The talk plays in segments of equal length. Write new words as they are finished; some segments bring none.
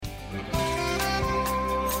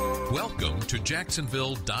Welcome to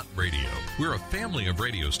Jacksonville.radio. We're a family of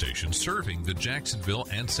radio stations serving the Jacksonville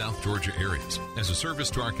and South Georgia areas. As a service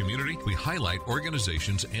to our community, we highlight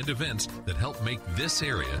organizations and events that help make this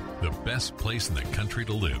area the best place in the country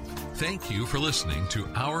to live. Thank you for listening to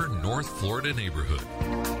Our North Florida Neighborhood.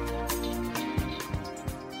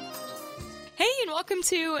 Hey, and welcome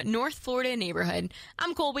to North Florida Neighborhood.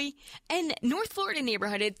 I'm Colby, and North Florida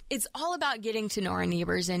Neighborhood, it's all about getting to know our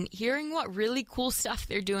neighbors and hearing what really cool stuff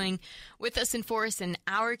they're doing with us and for us in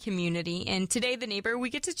our community. And today, the neighbor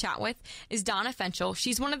we get to chat with is Donna Fenchel.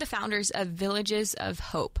 She's one of the founders of Villages of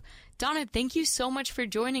Hope. Donna, thank you so much for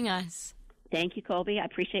joining us. Thank you, Colby. I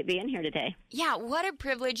appreciate being here today. Yeah, what a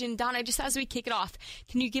privilege. And Donna, just as we kick it off,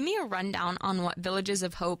 can you give me a rundown on what Villages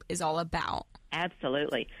of Hope is all about?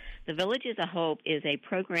 Absolutely. The Villages of Hope is a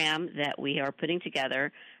program that we are putting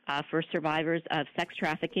together for survivors of sex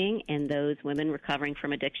trafficking and those women recovering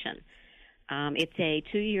from addiction. It's a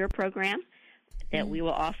 2-year program that we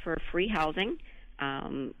will offer free housing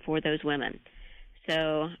for those women.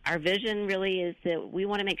 So our vision really is that we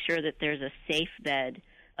want to make sure that there's a safe bed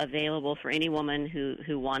available for any woman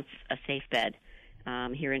who wants a safe bed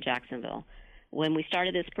here in Jacksonville. When we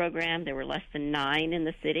started this program, there were less than 9 in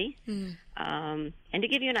the city. And to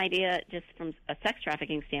give you an idea, just from a sex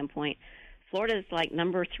trafficking standpoint, Florida is like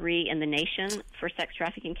number 3 in the nation for sex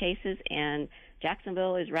trafficking cases, and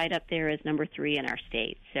Jacksonville is right up there as number 3 in our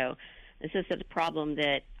state. So this is a problem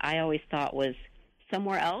that I always thought was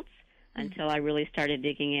somewhere else until I really started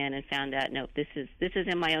digging in and found out, no, this is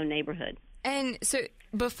in my own neighborhood. And so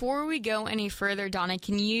before we go any further, Donna,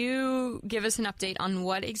 can you give us an update on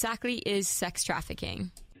what exactly is sex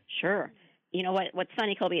trafficking? Sure. You know what's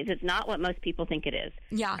funny, Colby, is it's not what most people think it is.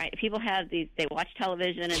 Yeah. Right? People have they watch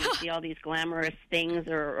television and they see all these glamorous things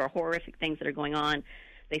or horrific things that are going on.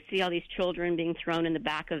 They see all these children being thrown in the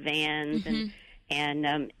back of vans and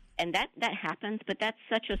that happens, but that's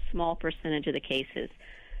such a small percentage of the cases.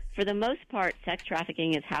 For the most part, sex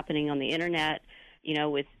trafficking is happening on the internet, you know,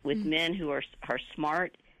 with men who are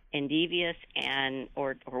smart and devious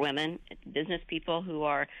or women, business people who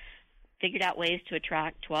are figured out ways to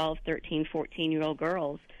attract 12, 13, 14-year-old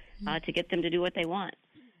girls to get them to do what they want.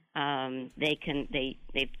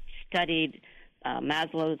 They've studied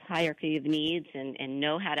Maslow's hierarchy of needs and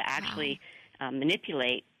know how to actually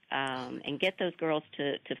manipulate and get those girls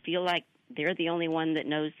to feel like they're the only one that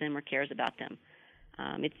knows them or cares about them.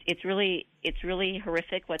 It's really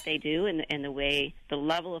horrific what they do and the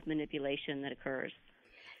level of manipulation that occurs,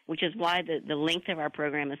 which is why the length of our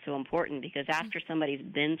program is so important, because after somebody's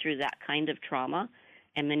been through that kind of trauma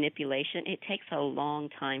and manipulation, it takes a long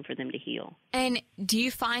time for them to heal. And do you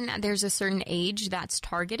find that there's a certain age that's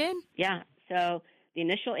targeted? Yeah. So the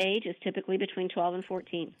initial age is typically between 12 and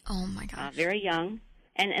 14. Oh, my gosh. Very young.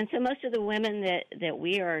 And so most of the women that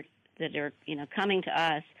are coming to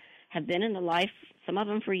us have been in the life, some of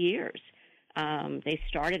them for years. They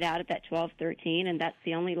started out at that 12, 13, and that's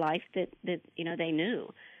the only life that they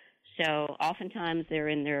knew. So oftentimes they're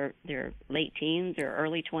in their late teens or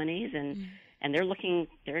early 20s, and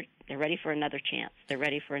they're ready for another chance. They're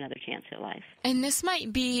ready for another chance at life. And this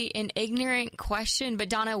might be an ignorant question, but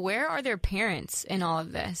Donna, where are their parents in all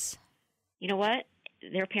of this? You know what?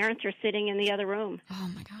 Their parents are sitting in the other room.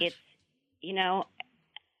 Oh my gosh! It's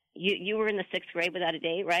You were in the 6th grade without a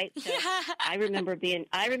date, right? So yeah. I remember being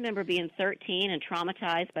 13 and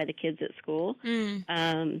traumatized by the kids at school.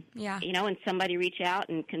 Yeah. And somebody reach out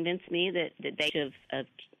and convince me that they should have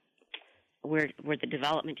where the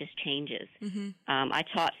development just changes. I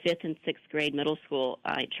taught 5th and 6th grade middle school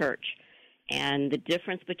at church, and the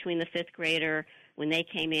difference between the 5th grader when they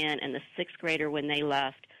came in and the 6th grader when they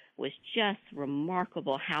left was just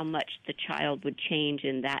remarkable. How much the child would change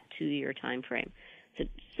in that 2-year time frame.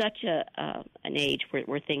 It's such an age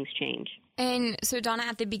where things change. And so, Donna,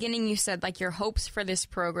 at the beginning you said like your hopes for this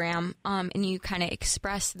program, and you kind of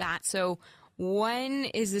expressed that. So when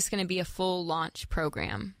is this going to be a full launch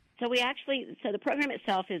program? So the program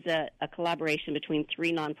itself is a collaboration between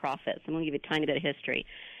 3 nonprofits. I'm going to give you a tiny bit of history.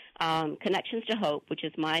 Connections to Hope, which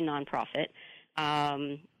is my nonprofit,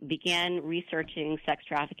 began researching sex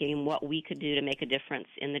trafficking and what we could do to make a difference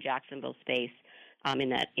in the Jacksonville space. In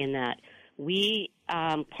that, we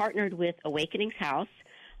partnered with Awakenings House.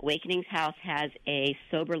 Awakenings House has a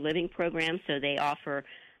sober living program, so they offer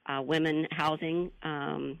women housing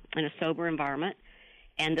in a sober environment.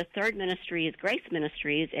 And the third ministry is Grace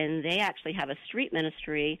Ministries, and they actually have a street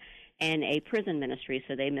ministry and a prison ministry,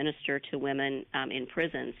 so they minister to women in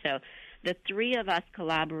prison. So the 3 of us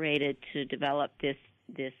collaborated to develop this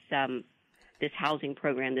housing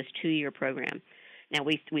program, this 2-year program. Now,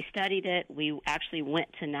 we studied it. We actually went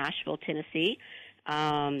to Nashville, Tennessee,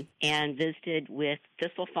 and visited with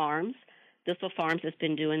Thistle Farms. Thistle Farms has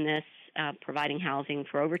been doing this, providing housing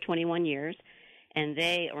for over 21 years, and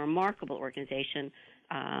they, a remarkable organization,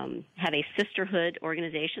 have a sisterhood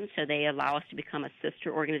organization, so they allow us to become a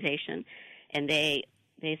sister organization, and they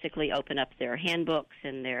basically open up their handbooks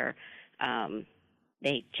and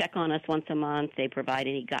they check on us once a month. They provide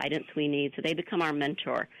any guidance we need, so they become our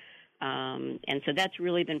mentor, and so that's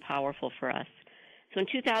really been powerful for us. So in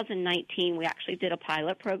 2019, we actually did a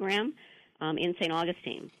pilot program in St.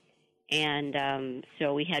 Augustine, and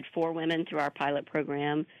so we had 4 women through our pilot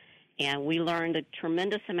program, and we learned a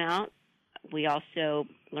tremendous amount. We also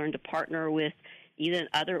learned to partner with even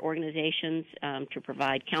other organizations to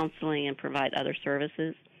provide counseling and provide other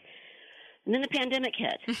services. And then the pandemic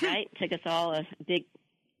hit, right? Took us all a big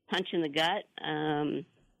punch in the gut.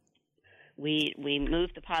 We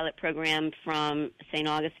moved the pilot program from St.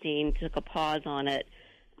 Augustine, took a pause on it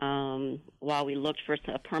while we looked for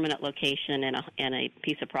a permanent location and a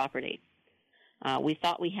piece of property. We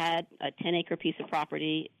thought we had a 10-acre piece of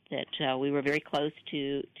property that we were very close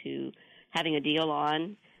to having a deal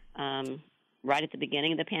on right at the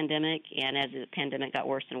beginning of the pandemic, and as the pandemic got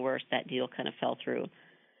worse and worse, that deal kind of fell through.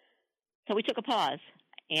 So we took a pause,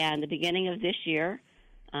 and the beginning of this year,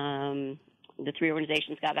 the 3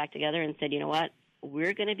 organizations got back together and said, you know what,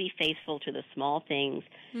 we're going to be faithful to the small things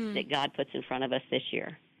that God puts in front of us this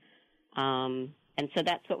year. And so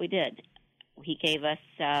that's what we did. He gave us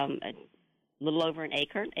a little over an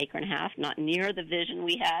acre and a half, not near the vision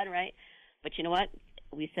we had, right? But you know what?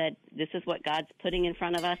 We said, this is what God's putting in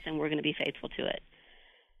front of us, and we're going to be faithful to it.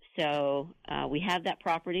 So we have that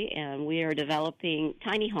property, and we are developing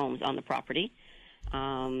tiny homes on the property,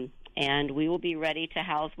 and we will be ready to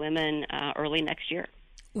house women early next year.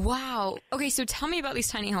 Wow. Okay, so tell me about these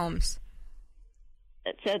tiny homes.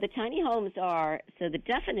 So the tiny homes so the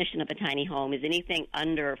definition of a tiny home is anything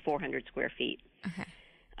under 400 square feet. Okay.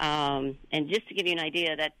 And just to give you an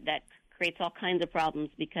idea, that creates all kinds of problems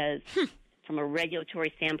because from a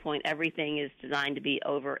regulatory standpoint, everything is designed to be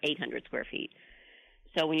over 800 square feet.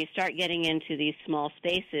 So when you start getting into these small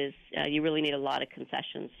spaces, you really need a lot of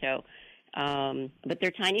concessions. So, but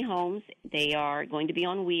they're tiny homes. They are going to be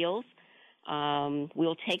on wheels.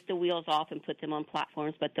 We'll take the wheels off and put them on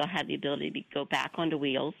platforms, but they'll have the ability to go back onto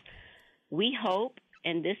wheels. We hope,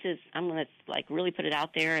 and this is, I'm going to really put it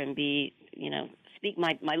out there and be, speak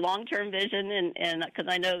my long-term vision, and because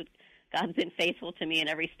I know God's been faithful to me in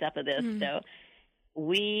every step of this. So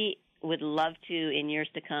we would love to, in years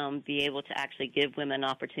to come, be able to actually give women an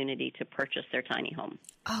opportunity to purchase their tiny home.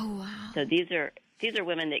 Oh, wow. So these are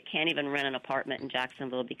women that can't even rent an apartment in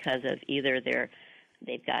Jacksonville because of either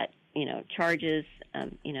they've got, charges,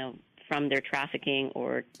 from their trafficking,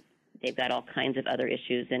 or they've got all kinds of other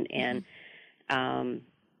issues. And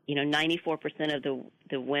 94% of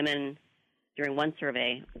the women, during one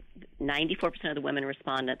survey, 94% of the women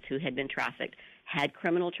respondents who had been trafficked had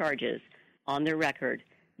criminal charges on their record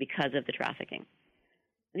because of the trafficking.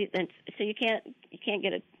 And so you can't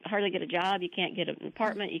hardly get a job, you can't get an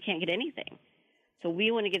apartment, you can't get anything. So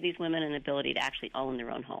we want to give these women an ability to actually own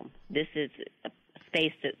their own home. This is a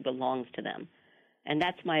space that belongs to them, and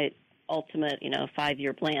that's my ultimate,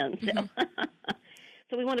 5-year plan. So,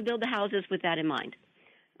 so we want to build the houses with that in mind.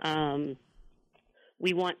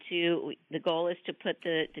 The goal is to put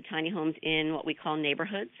the tiny homes in what we call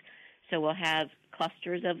neighborhoods. So we'll have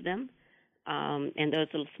clusters of them, and those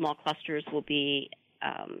little small clusters will be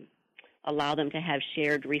allow them to have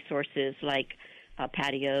shared resources like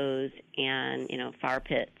patios and, fire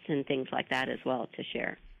pits and things like that as well to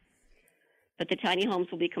share. But the tiny homes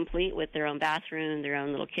will be complete with their own bathroom, their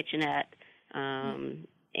own little kitchenette, and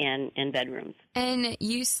bedrooms. And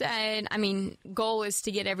you said, goal is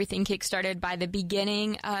to get everything kickstarted by the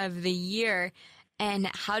beginning of the year. And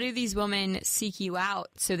how do these women seek you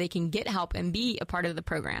out so they can get help and be a part of the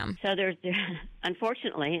program? So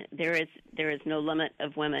unfortunately, there is no limit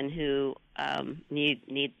of women who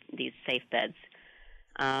need these safe beds.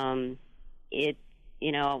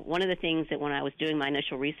 One of the things that when I was doing my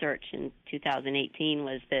initial research in 2018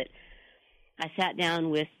 was that I sat down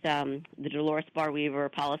with the Dolores Barr Weaver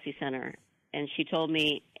Policy Center, and she told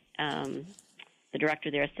me, the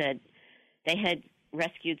director there said, they had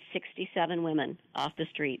rescued 67 women off the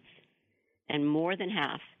streets, and more than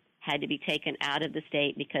half had to be taken out of the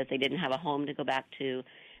state because they didn't have a home to go back to.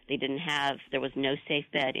 There was no safe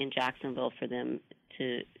bed in Jacksonville for them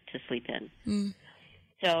to sleep in.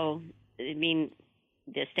 So,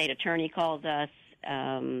 the state attorney calls us.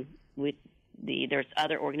 There's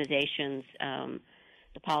other organizations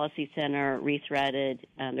the Policy Center, Rethreaded.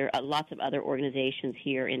 There are lots of other organizations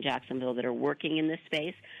here in Jacksonville that are working in this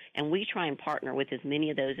space, and we try and partner with as many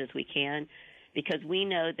of those as we can because we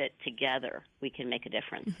know that together we can make a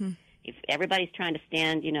difference. Mm-hmm. If everybody's trying to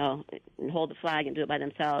stand, and hold the flag and do it by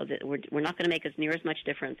themselves, we're not going to make near as much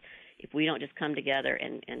difference if we don't just come together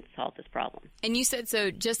and solve this problem. And you said, so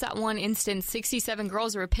just that one instance, 67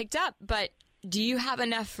 girls were picked up, but do you have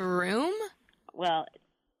enough room? Well,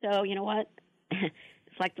 so you know what?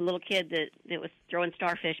 It's like the little kid that was throwing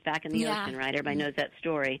starfish back in the ocean, right? Everybody knows that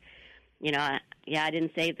story. I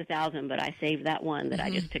didn't save the 1,000, but I saved that one that I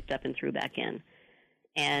just picked up and threw back in.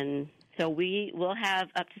 And so we will have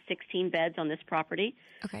up to 16 beds on this property.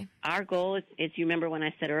 Okay. Our goal is you remember when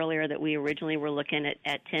I said earlier that we originally were looking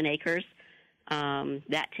at 10 acres.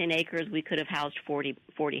 That 10 acres, we could have housed 40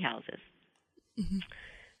 houses. Mm-hmm.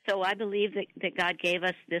 So I believe that God gave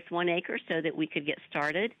us this 1 acre so that we could get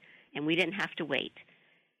started, and we didn't have to wait.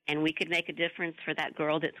 And we could make a difference for that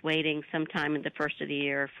girl that's waiting sometime in the first of the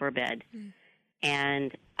year for a bed. Mm.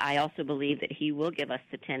 And I also believe that He will give us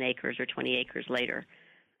the 10 acres or 20 acres later.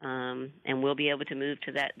 And we'll be able to move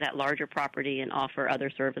to that larger property and offer other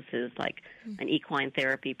services like an equine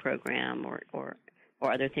therapy program or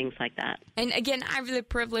other things like that. And again, I have the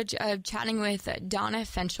privilege of chatting with Donna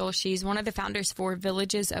Fenchel. She's one of the founders for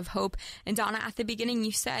Villages of Hope. And Donna, at the beginning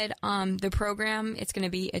you said the program, it's going to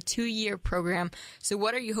be a 2-year program. So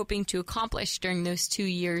what are you hoping to accomplish during those 2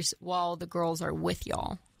 years while the girls are with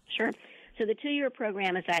y'all? Sure. So the 2-year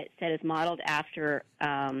program, as I said, is modeled after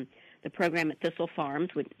the program at Thistle Farms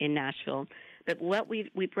in Nashville. But what we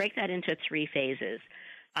break that into 3 phases.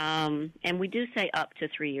 And we do say up to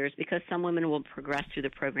 3 years because some women will progress through the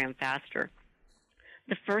program faster.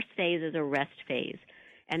 The first phase is a rest phase,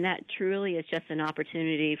 and that truly is just an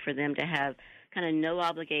opportunity for them to have kind of no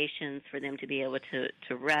obligations, for them to be able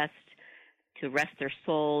to rest their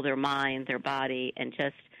soul, their mind, their body, and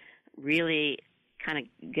just really kind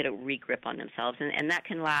of get a regrip on themselves. And that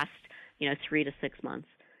can last, 3 to 6 months.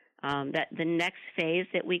 That the next phase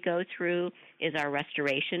that we go through is our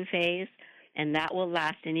restoration phase, and that will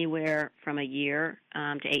last anywhere from a year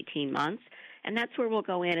to 18 months. And that's where we'll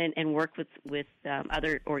go in and work with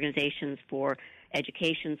other organizations for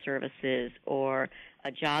education services or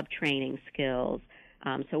job training skills.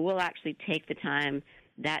 So we'll actually take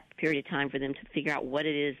that period of time for them to figure out what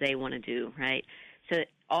it is they want to do, right? So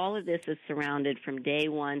all of this is surrounded from day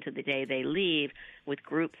one to the day they leave with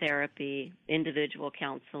group therapy, individual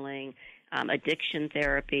counseling, addiction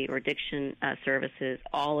therapy or addiction services,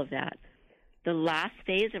 all of that. The last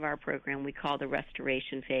phase of our program we call the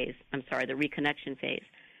reconnection phase. And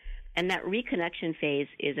that reconnection phase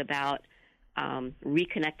is about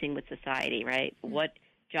reconnecting with society, right? What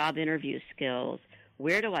job interview skills?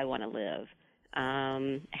 Where do I want to live? How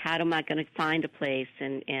am I going to find a place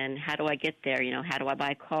and how do I get there? How do I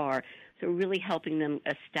buy a car? So really helping them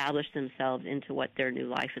establish themselves into what their new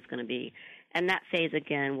life is going to be. And that phase,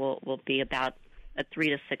 again, will be about a 3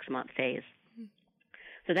 to 6 month phase.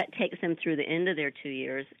 So that takes them through the end of their 2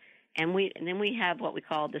 years. And then we have what we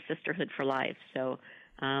call the Sisterhood for Life. So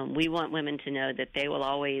we want women to know that they will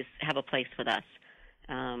always have a place with us,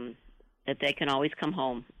 that they can always come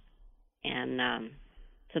home. And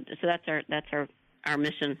so that's our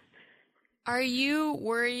mission. Are you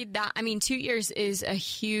worried that, 2 years is a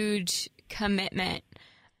huge commitment.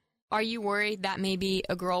 Are you worried that maybe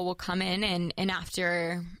a girl will come in and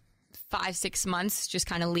after 5-6 months just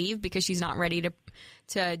kind of leave because she's not ready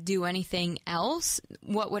to do anything else?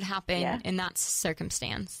 What would happen in that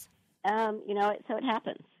circumstance? So it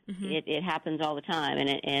happens. Mm-hmm. It happens all the time.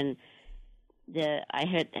 I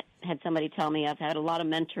had somebody tell me, I've had a lot of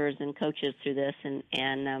mentors and coaches through this,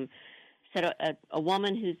 and said a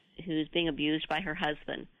woman who's being abused by her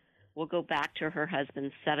husband will go back to her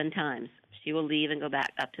husband 7 times. She will leave and go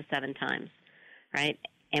back up to 7 times, right?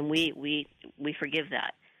 And we forgive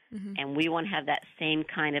that. Mm-hmm. And we want to have that same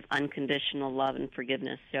kind of unconditional love and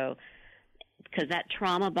forgiveness. So, because that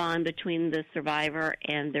trauma bond between the survivor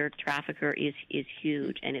and their trafficker is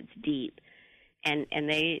huge and it's deep, and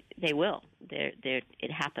they will.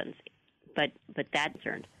 It happens, but that's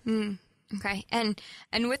concerned. Okay, and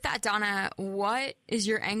with that, Donna, what is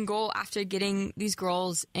your end goal after getting these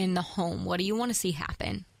girls in the home? What do you want to see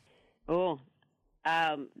happen? Oh,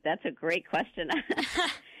 that's a great question.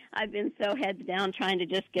 I've been so heads down trying to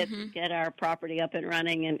just get our property up and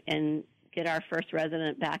running and get our first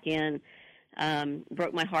resident back in.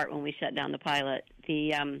 Broke my heart when we shut down the pilot.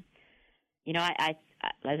 As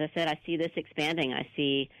I said, I see this expanding. I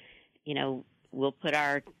see, we'll put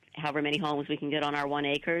our however many homes we can get on our 1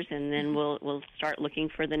 acres, and then we'll start looking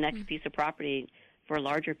for the next piece of property for a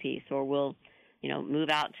larger piece, or we'll move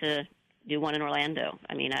out to do one in Orlando.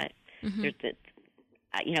 I mean,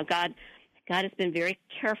 God has been very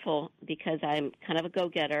careful because I'm kind of a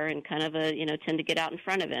go-getter and kind of tend to get out in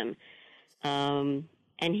front of him.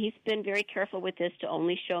 And he's been very careful with this to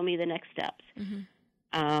only show me the next steps.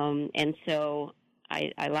 And so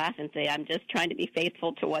I laugh and say, I'm just trying to be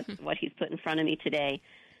faithful to what he's put in front of me today.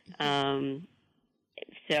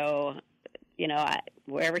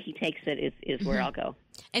 Wherever he takes it is where I'll go.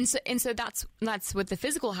 And so that's with the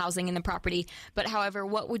physical housing in the property. But however,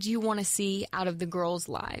 what would you want to see out of the girls'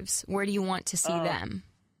 lives? Where do you want to see them?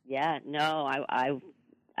 Yeah, no, I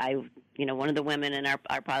one of the women in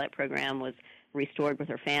our pilot program was restored with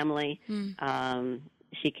her family.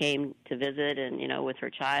 She came to visit and, with her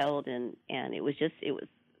child and it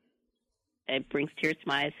brings tears to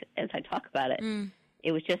my eyes as I talk about it.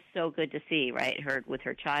 It was just so good to see, right? Her with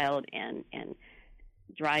her child and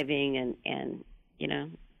driving and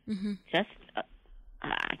just,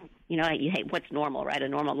 you hate what's normal, right? A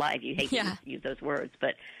normal life. You hate to use those words,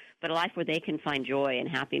 but a life where they can find joy and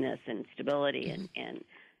happiness and stability and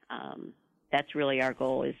that's really our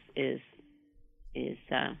goal is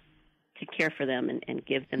to care for them and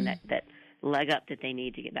give them that leg up that they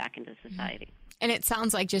need to get back into society. And it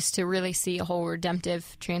sounds like just to really see a whole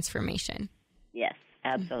redemptive transformation. Yes,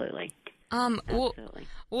 absolutely. Absolutely.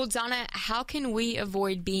 Well, Donna, how can we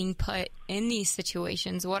avoid being put in these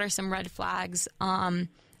situations? What are some red flags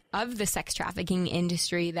of the sex trafficking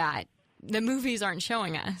industry that the movies aren't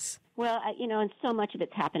showing us? Well, and so much of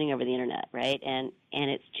it's happening over the internet, right? And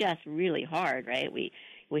it's just really hard, right? We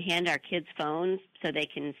hand our kids phones so they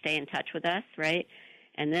can stay in touch with us, right?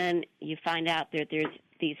 And then you find out that there's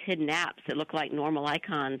these hidden apps that look like normal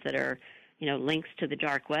icons that are, links to the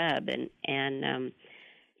dark web.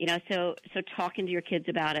 So talking to your kids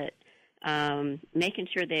about it, making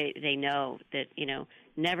sure they know that,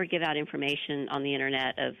 never give out information on the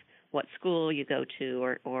internet of what school you go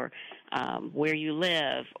to or where you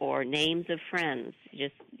live or names of friends. You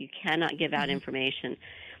cannot give out information.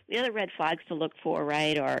 The other red flags to look for,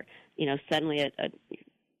 right, are, suddenly a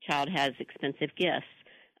child has expensive gifts,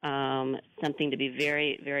 something to be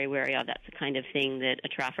very, very wary of. That's the kind of thing that a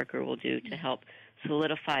trafficker will do to help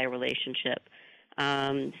solidify a relationship.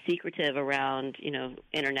 Secretive around,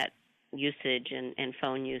 internet usage and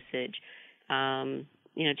phone usage,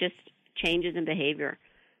 just changes in behavior.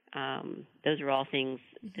 Those are all things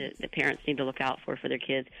that the parents need to look out for their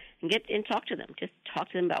kids and talk to them. Just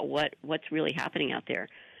talk to them about what's really happening out there.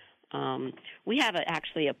 We have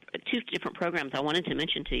actually two different programs I wanted to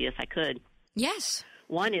mention to you if I could. Yes.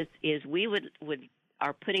 One is we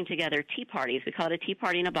are putting together tea parties. We call it a tea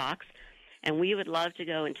party in a box. And we would love to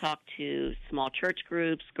go and talk to small church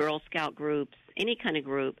groups, Girl Scout groups, any kind of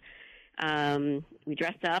group. We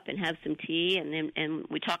dress up and have some tea, and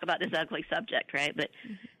we talk about this ugly subject, right? But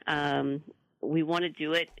we want to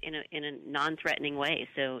do it in a non-threatening way,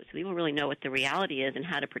 so people really know what the reality is and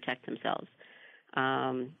how to protect themselves.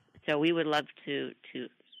 So we would love to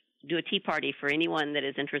do a tea party for anyone that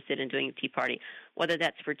is interested in doing a tea party, whether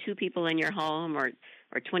that's for 2 people in your home or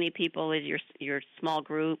 20 people is your small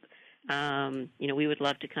group. We would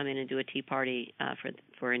love to come in and do a tea party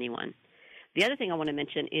for anyone. The other thing I want to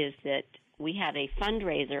mention is that we have a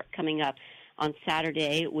fundraiser coming up on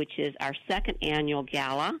Saturday, which is our 2nd annual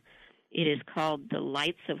gala. It is called the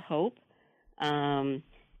Lights of Hope. And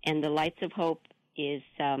the Lights of Hope is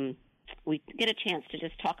we get a chance to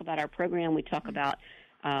just talk about our program. We talk about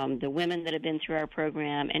the women that have been through our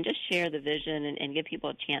program and just share the vision and give people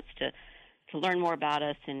a chance to learn more about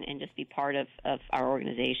us and just be part of our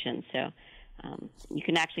organization. So you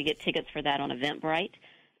can actually get tickets for that on Eventbrite.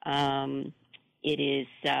 It is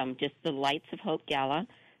just the Lights of Hope Gala,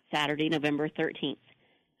 Saturday, November 13th.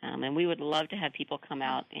 And we would love to have people come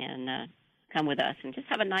out and come with us and just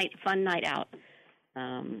have a fun night out.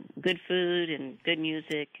 Good food and good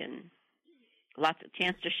music and lots of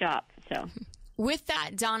chance to shop. So. With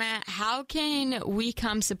that, Donna, how can we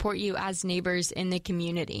come support you as neighbors in the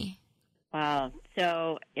community?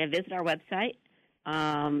 So visit our website,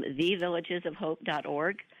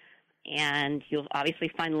 thevillagesofhope.org, and you'll obviously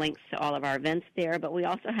find links to all of our events there, but we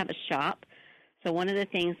also have a shop. So one of the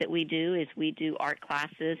things that we do is we do art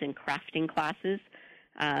classes and crafting classes.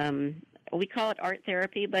 We call it art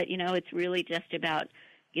therapy, but, it's really just about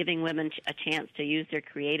giving women a chance to use their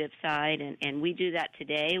creative side, and we do that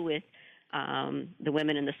today with the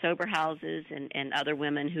women in the sober houses and other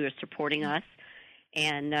women who are supporting us.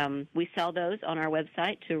 And we sell those on our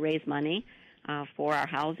website to raise money for our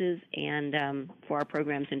houses and for our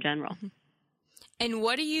programs in general. And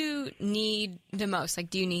what do you need the most? Like,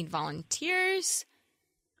 do you need volunteers?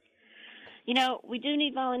 We do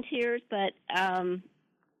need volunteers, but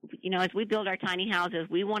as we build our tiny houses,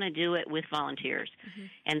 we want to do it with volunteers. Mm-hmm.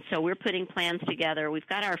 And so we're putting plans together. We've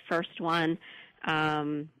got our first one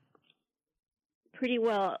pretty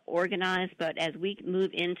well organized, but as we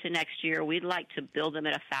move into next year, we'd like to build them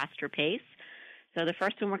at a faster pace. So the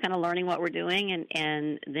first one, we're kind of learning what we're doing,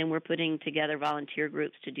 and then we're putting together volunteer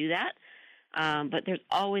groups to do that. But there's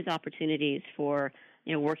always opportunities for,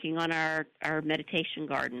 working on our meditation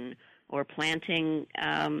garden or planting,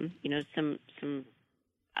 some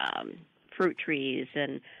fruit trees.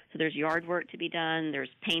 And so there's yard work to be done. There's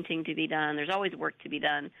painting to be done. There's always work to be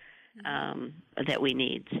done that we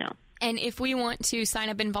need. So. And if we want to sign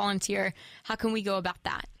up and volunteer, how can we go about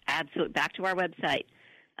that? Absolutely. Back to our website,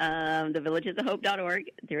 thevillagesofhope.org.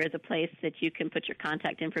 There is a place that you can put your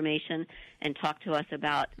contact information and talk to us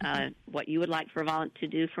about what you would like to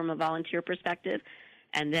do from a volunteer perspective.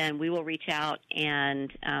 And then we will reach out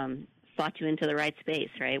and slot you into the right space,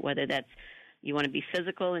 right? Whether that's you want to be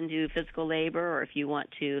physical and do physical labor, or if you want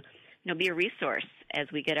to, be a resource as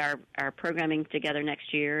we get our programming together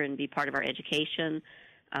next year and be part of our education.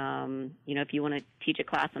 If you want to teach a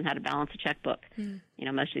class on how to balance a checkbook, most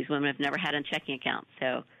of these women have never had a checking account.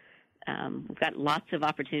 So we've got lots of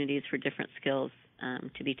opportunities for different skills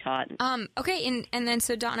to be taught. Okay, and then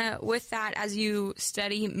so Donna, with that, as you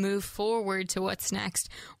move forward to what's next,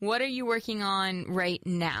 what are you working on right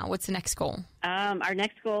now? What's the next goal? Our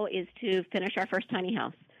next goal is to finish our first tiny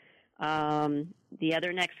house. The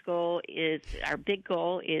other next goal our big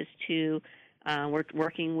goal is to we're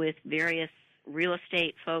working with various real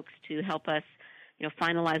estate folks to help us,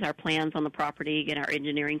 finalize our plans on the property, get our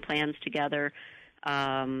engineering plans together.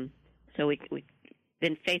 So we've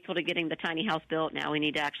been faithful to getting the tiny house built. Now we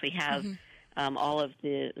need to actually have all of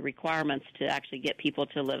the requirements to actually get people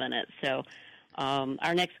to live in it. So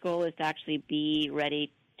our next goal is to actually be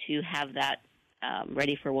ready to have that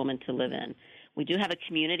ready for a woman to live in. We do have a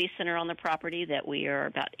community center on the property that we are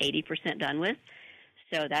about 80% done with.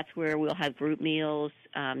 So that's where we'll have group meals,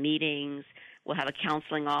 meetings. We'll have a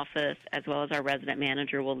counseling office, as well as our resident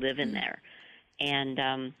manager will live in there. And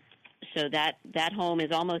so that home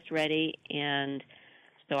is almost ready, and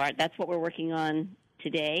so that's what we're working on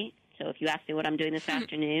today. So if you ask me what I'm doing this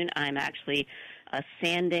afternoon, I'm actually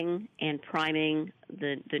sanding and priming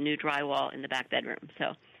the new drywall in the back bedroom.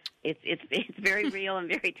 So it's very real and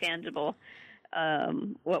very tangible.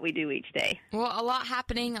 What we do each day. Well, a lot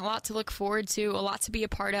happening, a lot to look forward to, a lot to be a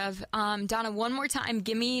part of. Donna, one more time,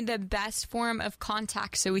 give me the best form of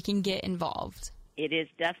contact so we can get involved. It is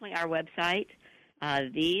definitely our website,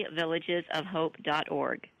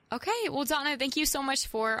 thevillagesofhope.org. Okay. Well, Donna, thank you so much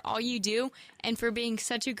for all you do and for being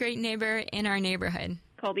such a great neighbor in our neighborhood.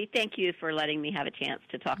 Colby, thank you for letting me have a chance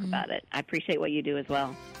to talk about it. I appreciate what you do as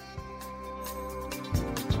well.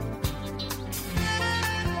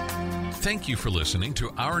 Thank you for listening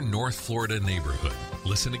to Our North Florida Neighborhood.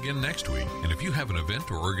 Listen again next week, and if you have an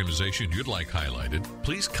event or organization you'd like highlighted,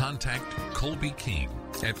 please contact Colby King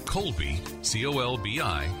at Colby,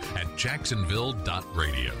 C-O-L-B-I, at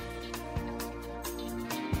jacksonville.radio.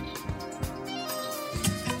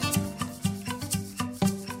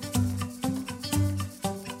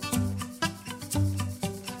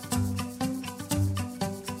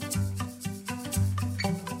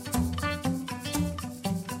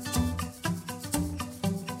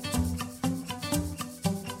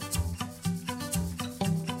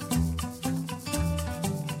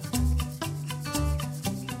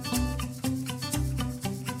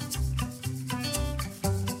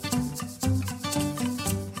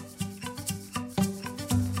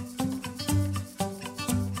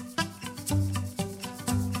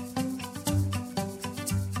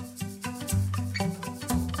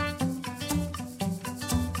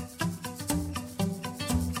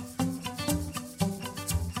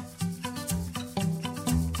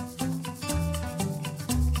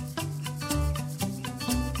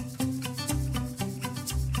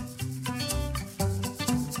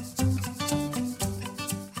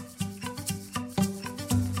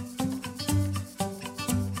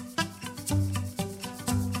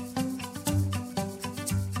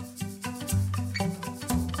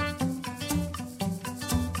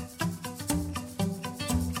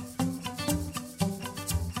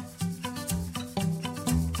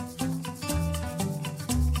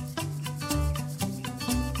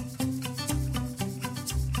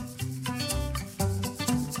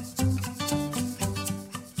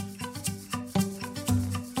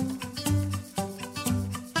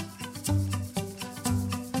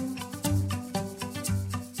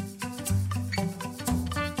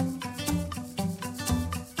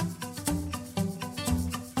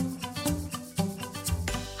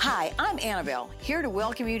 Hi, I'm Annabelle, here to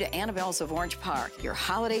welcome you to Annabelle's of Orange Park, your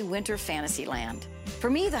holiday winter fantasy land. For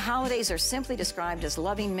me, the holidays are simply described as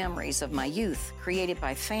loving memories of my youth, created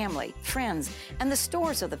by family, friends, and the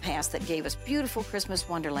stores of the past that gave us beautiful Christmas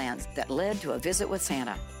wonderlands that led to a visit with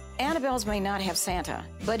Santa. Annabelle's may not have Santa,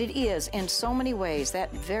 but it is, in so many ways,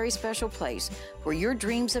 that very special place where your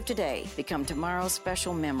dreams of today become tomorrow's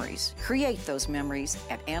special memories. Create those memories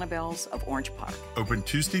at Annabelle's of Orange Park. Open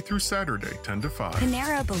Tuesday through Saturday, 10 to 5.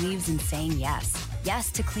 Panera believes in saying yes.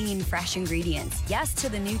 Yes to clean, fresh ingredients. Yes to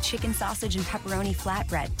the new chicken sausage and pepperoni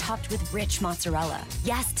flatbread topped with rich mozzarella.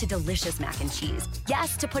 Yes to delicious mac and cheese.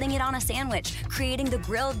 Yes to putting it on a sandwich, creating the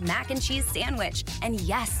grilled mac and cheese sandwich. And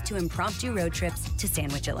yes to impromptu road trips to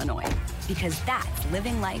Sandwich, Illinois. Because that's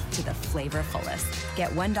living life to the flavor fullest.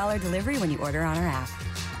 Get $1 delivery when you order on our app.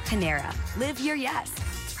 Panera. Live your yes.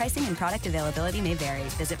 Pricing and product availability may vary.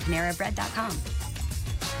 Visit PaneraBread.com.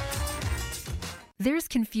 There's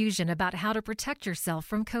confusion about how to protect yourself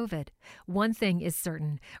from COVID. One thing is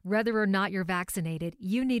certain, whether or not you're vaccinated,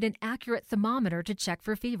 you need an accurate thermometer to check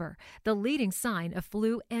for fever, the leading sign of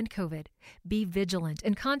flu and COVID. Be vigilant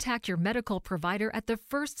and contact your medical provider at the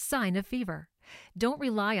first sign of fever. Don't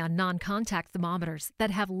rely on non-contact thermometers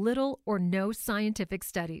that have little or no scientific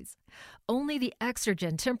studies. Only the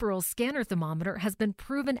Exergen temporal scanner thermometer has been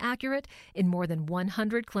proven accurate in more than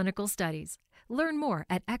 100 clinical studies. Learn more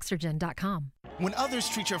at Exergen.com. When others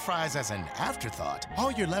treat your fries as an afterthought,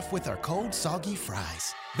 all you're left with are cold, soggy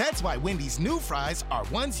fries. That's why Wendy's new fries are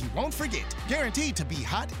ones you won't forget, guaranteed to be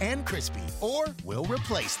hot and crispy, or we'll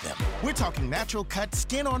replace them. We're talking natural cut,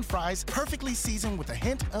 skin-on fries, perfectly seasoned with a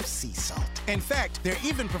hint of sea salt. In fact, they're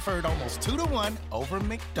even preferred almost 2-to-1 over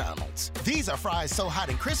McDonald's. These are fries so hot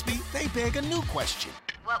and crispy, they beg a new question.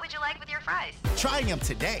 What would you like with your fries? Try them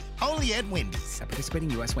today, only at Wendy's. At participating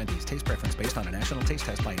U.S. Wendy's. Taste preference based on a national taste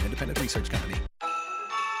test by an independent research company.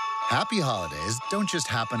 Happy holidays don't just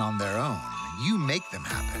happen on their own. You make them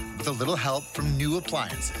happen with a little help from new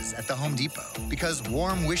appliances at the Home Depot. Because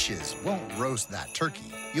warm wishes won't roast that turkey.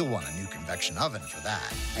 You'll want a new convection oven for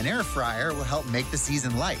that. An air fryer will help make the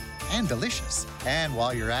season light and delicious. And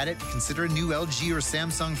while you're at it, consider a new LG or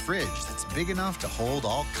Samsung fridge that's big enough to hold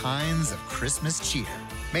all kinds of Christmas cheer.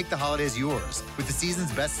 Make the holidays yours with the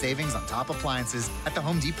season's best savings on top appliances at the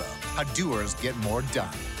Home Depot. How doers get more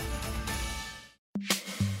done.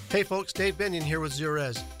 Hey folks, Dave Benyon here with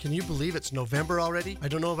Zerorez. Can you believe it's November already? I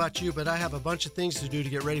don't know about you, but I have a bunch of things to do to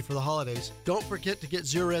get ready for the holidays. Don't forget to get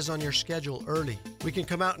Zerorez on your schedule early. We can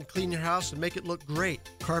come out and clean your house and make it look great.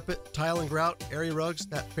 Carpet, tile and grout, area rugs,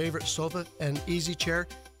 that favorite sofa and easy chair,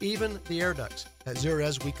 even the air ducts. At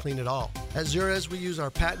Zerorez, we clean it all. At Zerorez, we use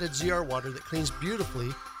our patented ZR water that cleans beautifully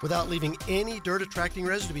without leaving any dirt-attracting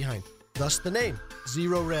residue behind. Thus the name,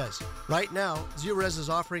 Zerorez. Right now, Zerorez is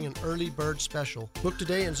offering an early bird special. Book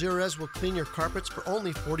today and Zerorez will clean your carpets for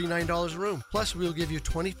only $49 a room. Plus, we'll give you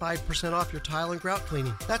 25% off your tile and grout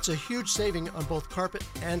cleaning. That's a huge saving on both carpet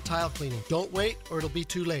and tile cleaning. Don't wait or it'll be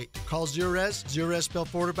too late. Call Zerorez, Zerorez spelled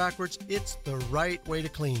forward or backwards. It's the right way to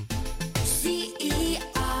clean. Zerorez,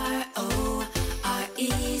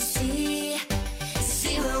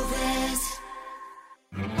 Zerorez.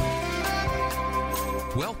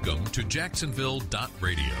 Welcome to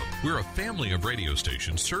Jacksonville.radio. We're a family of radio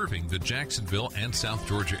stations serving the Jacksonville and South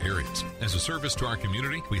Georgia areas. As a service to our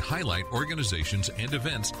community, we highlight organizations and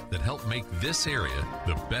events that help make this area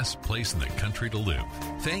the best place in the country to live.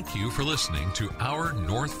 Thank you for listening to our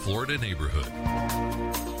North Florida neighborhood.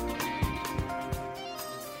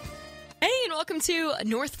 Hey, and welcome to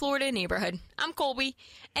North Florida Neighborhood. I'm Colby.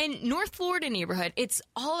 And North Florida Neighborhood, it's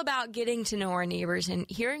all about getting to know our neighbors and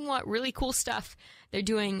hearing what really cool stuff they're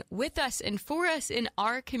doing with us and for us in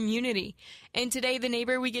our community. And today, the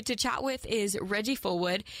neighbor we get to chat with is Reggie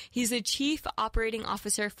Fullwood. He's the Chief Operating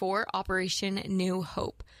Officer for Operation New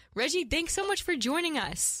Hope. Reggie, thanks so much for joining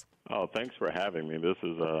us. Oh, thanks for having me. This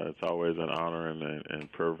is it's always an honor and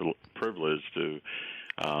privilege to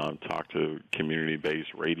talk to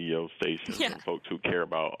community-based radio stations and folks who care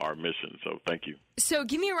about our mission. So thank you. So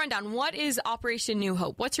give me a rundown. What is Operation New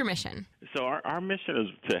Hope? What's your mission? So our mission is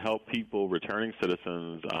to help people, returning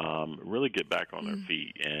citizens, really get back on their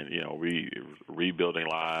feet and, rebuilding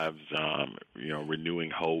lives,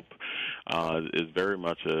 renewing hope is very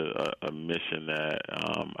much a mission that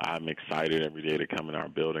I'm excited every day to come in our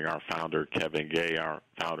building. Our founder, Kevin Gay, our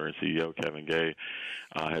founder and CEO, Kevin Gay,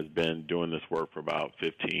 has been doing this work for about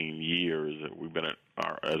 15 years. We've been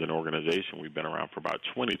as an organization, we've been around for about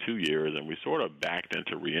 22 years, and we sort of backed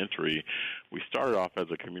into reentry. We started off as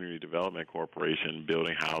a community development corporation,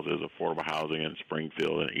 building houses, affordable housing in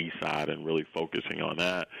Springfield and East Side, and really focusing on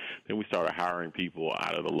that. Then we started hiring people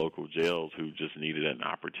out of the local jails who just needed an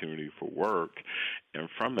opportunity for work. And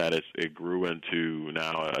from that, it grew into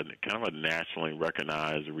now a kind of a nationally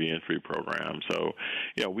recognized reentry program. So,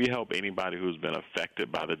 we help anybody who's been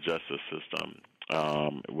affected by the justice system,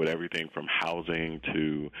 with everything from housing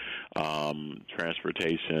to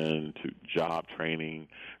transportation to job training,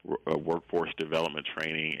 workforce development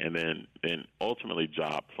training, and then ultimately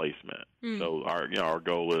job placement. So our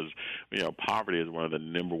goal is, poverty is one of the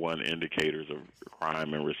number one indicators of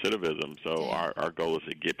crime and recidivism. So our goal is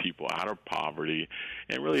to get people out of poverty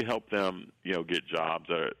and really help them, get jobs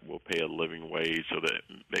that will pay a living wage so that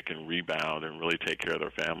they can rebound and really take care of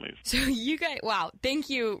their families. So you guys, wow, thank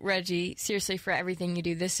you, Reggie, seriously, for everything you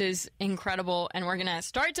do. This is incredible, and we're going to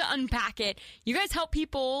start to unpack it. You guys help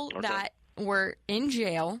people that were in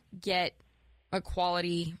jail get a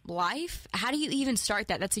quality life. How do you even start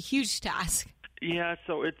that? That's a huge task. Yeah,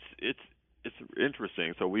 so it's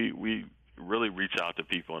interesting. So we really reach out to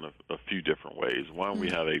people in a few different ways. One, we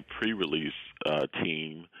have a pre-release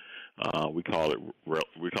team. We call it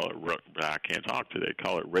I can't talk today.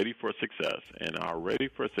 Call it Ready for Success, and our Ready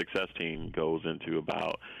for Success team goes into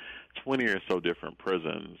about 20 or so different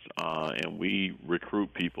prisons, and we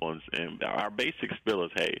recruit people, and our basic spill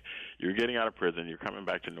is, hey, you're getting out of prison, you're coming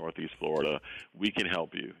back to Northeast Florida, we can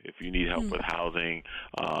help you. If you need help with housing,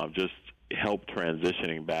 just help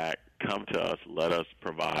transitioning back, come to us, let us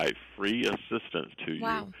provide free assistance to you.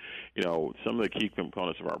 Wow. Some of the key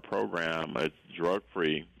components of our program is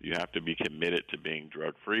drug-free. You have to be committed to being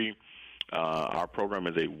drug-free. Our program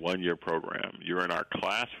is a one-year program. You're in our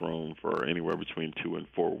classroom for anywhere between 2 and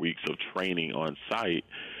 4 weeks of training on site,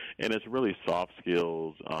 and it's really soft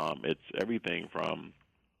skills. It's everything from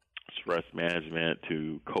stress management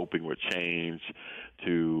to coping with change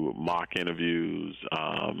to mock interviews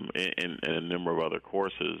and a number of other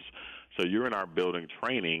courses. So you're in our building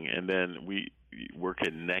training, and then we're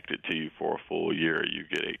connected to you for a full year. You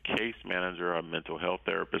get a case manager, a mental health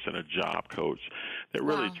therapist, and a job coach that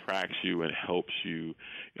really tracks you and helps you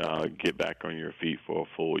get back on your feet for a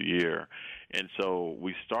full year. And so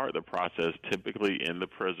we start the process typically in the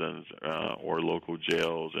prisons or local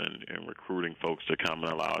jails and recruiting folks to come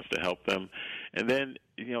and allow us to help them. And then,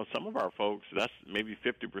 some of our folks, that's maybe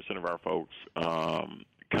 50% of our folks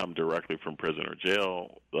come directly from prison or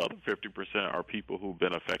jail. The other 50% are people who've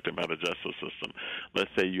been affected by the justice system. Let's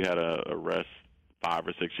say you had an arrest 5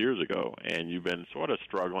 or 6 years ago, and you've been sort of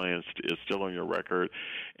struggling, it's still on your record,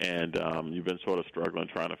 and you've been sort of struggling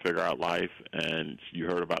trying to figure out life, and you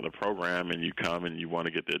heard about the program, and you come and you want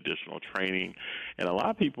to get the additional training. And a lot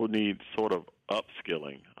of people need sort of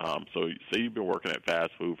upskilling. So say you've been working at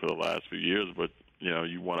fast food for the last few years, but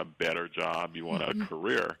you want a better job, you want a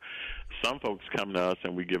career. Some folks come to us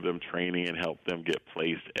and we give them training and help them get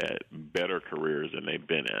placed at better careers than they've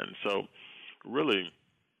been in. So really,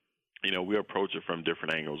 we approach it from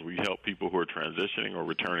different angles. We help people who are transitioning or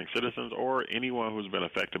returning citizens or anyone who's been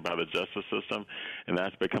affected by the justice system, and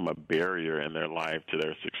that's become a barrier in their life to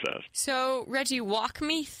their success. So, Reggie, walk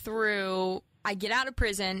me through. I get out of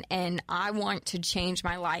prison and I want to change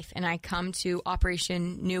my life, and I come to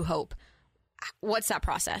Operation New Hope. What's that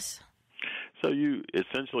process? So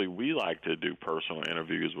we like to do personal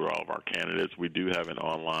interviews with all of our candidates. We do have an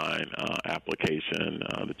online application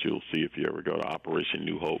that you'll see if you ever go to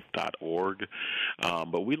operationnewhope.org.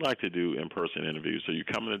 But we like to do in-person interviews. So you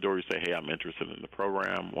come in the door, you say, hey, I'm interested in the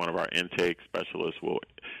program. One of our intake specialists will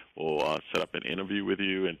set up an interview with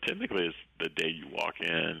you, and typically it's the day you walk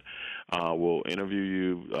in. We'll interview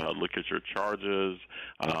you, look at your charges,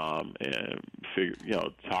 and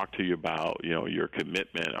talk to you about your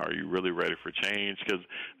commitment. Are you really ready for change? Because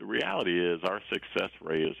the reality is our success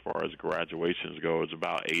rate as far as graduations go is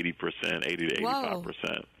about 80%, 80 to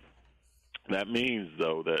 85%. That means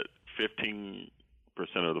though that 15%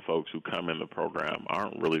 of the folks who come in the program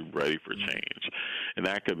aren't really ready for change. And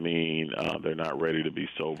that could mean they're not ready to be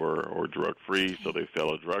sober or drug-free, so they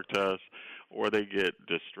fail a drug test, or they get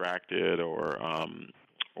distracted or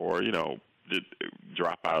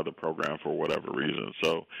drop out of the program for whatever reason.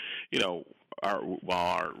 So, while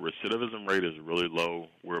our recidivism rate is really low,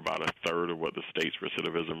 we're about a third of what the state's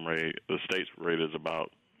recidivism rate. The state's rate is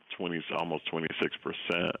about almost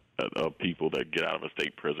 26% of people that get out of a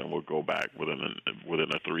state prison will go back within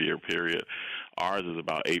a 3-year period. Ours is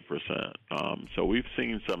about 8%. So we've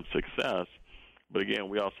seen some success, But again,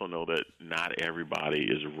 we also know that not everybody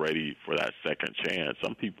is ready for that second chance.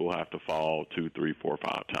 Some people have to fall 2, 3, 4,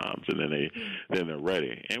 5 times, and then they're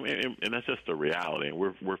ready. And that's just the reality. And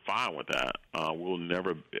we're fine with that. We'll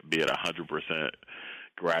never be at 100%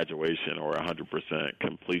 graduation or 100%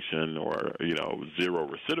 completion or zero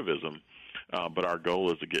recidivism. But our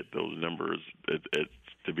goal is to get those numbers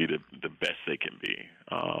to be the best they can be.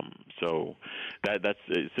 So that's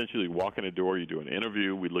essentially walk in the door. You do an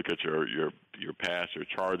interview. We look at your past, your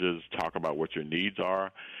charges, talk about what your needs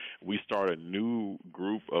are. We start a new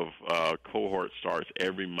group of cohort starts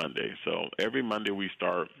every Monday. So every Monday we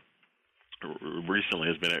start. Recently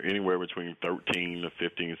has been anywhere between 13 to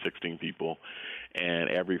 15, 16 people, and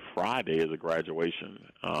every Friday is a graduation.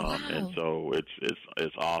 Wow. And so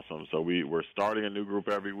it's awesome. So we're starting a new group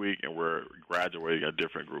every week, and we're graduating a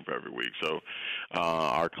different group every week. So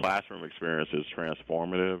our classroom experience is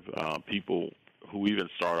transformative. People who even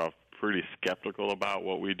start off pretty skeptical about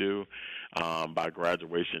what we do, by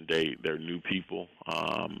graduation date, they're new people.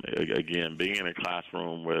 Again, being in a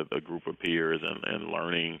classroom with a group of peers and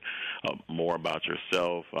learning more about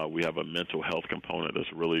yourself. We have a mental health component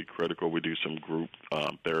that's really critical. We do some group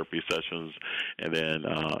therapy sessions, and then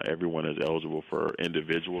everyone is eligible for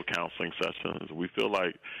individual counseling sessions. We feel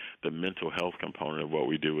like the mental health component of what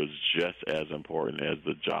we do is just as important as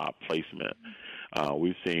the job placement.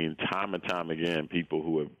 We've seen time and time again people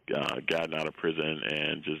who have gotten out of prison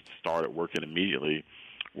and just started working immediately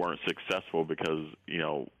weren't successful because,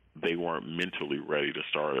 they weren't mentally ready to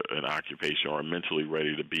start an occupation or mentally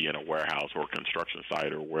ready to be in a warehouse or construction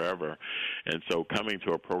site or wherever. And so coming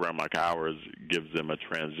to a program like ours gives them a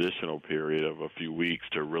transitional period of a few weeks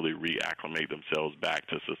to really reacclimate themselves back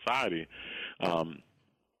to society.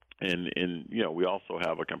 And we also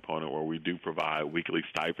have a component where we do provide weekly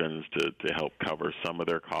stipends to help cover some of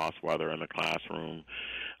their costs while they're in the classroom.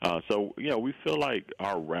 So we feel like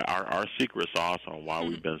our secret sauce on why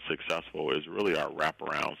we've been successful is really our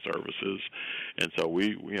wraparound services. And so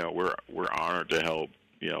we're honored to help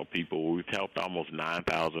people. We've helped almost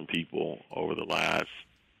 9,000 people over the last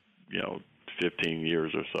 15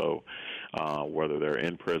 years or so, whether they're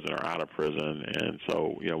in prison or out of prison. And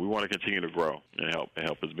so, we want to continue to grow and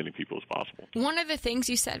help as many people as possible. One of the things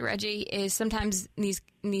you said, Reggie, is sometimes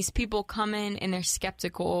these people come in and they're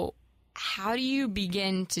skeptical. How do you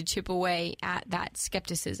begin to chip away at that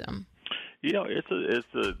skepticism?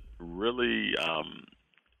 It's a really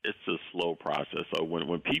it's a slow process. So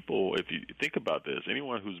when people, if you think about this,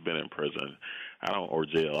 anyone who's been in prison, or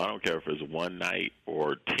jail, I don't care if it's one night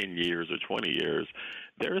or 10 years or 20 years,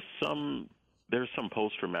 there's some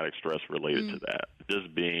post-traumatic stress related to that.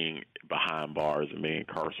 Just being behind bars and being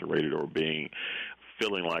incarcerated or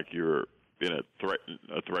feeling like you're in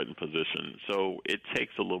a threatened position. So it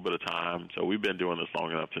takes a little bit of time. So we've been doing this long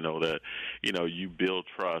enough to know that, you build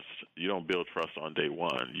trust. You don't build trust on day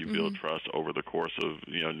one. You build trust over the course of,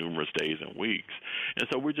 numerous days and weeks. And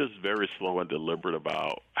so we're just very slow and deliberate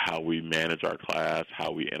about how we manage our class,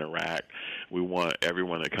 how we interact. We want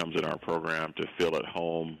everyone that comes in our program to feel at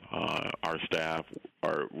home. Our staff,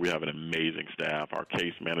 we have an amazing staff. Our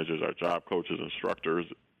case managers, our job coaches, instructors,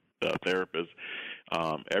 therapists,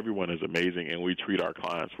 everyone is amazing, and we treat our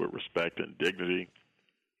clients with respect and dignity.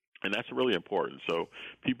 And that's really important. So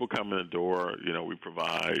people come in the door, we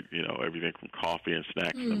provide, everything from coffee and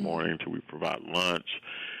snacks in the morning to we provide lunch.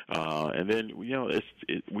 And then,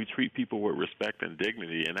 we treat people with respect and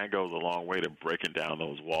dignity, and that goes a long way to breaking down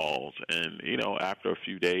those walls. And, after a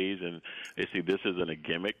few days and they see this isn't a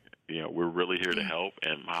gimmick, we're really here to help,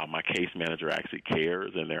 and my case manager actually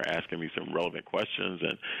cares, and they're asking me some relevant questions,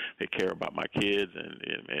 and they care about my kids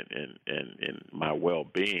and my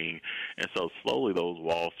well-being. And so slowly those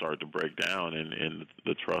walls start to break down, and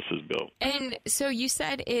the trust is built. And so you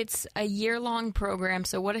said it's a year-long program.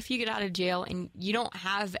 So what if you get out of jail and you don't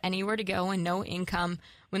have anywhere to go and no income?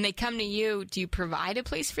 When they come to you, do you provide a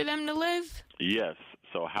place for them to live? Yes.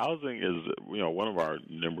 So housing is, one of our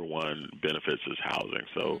number one benefits is housing.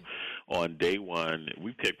 So on day one,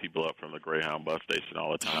 we pick people up from the Greyhound bus station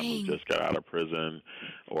all the time who just got out of prison,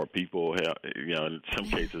 or people have, in some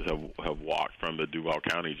cases have walked from the Duval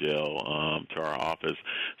County Jail to our office.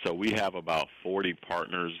 So we have about 40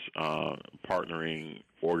 partners, partnering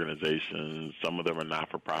organizations. Some of them are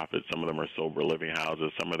not-for-profit. Some of them are sober living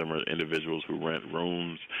houses. Some of them are individuals who rent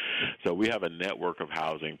rooms. So we have a network of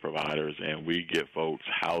housing providers, and we get folks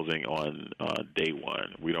housing on day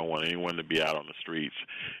one. We don't want anyone to be out on the streets.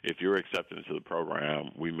 If you're accepted into the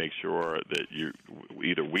program, we make sure that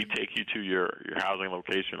either we take you to your housing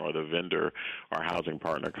location, or the vendor or housing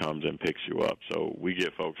partner comes and picks you up. So we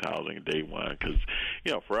get folks housing day one because,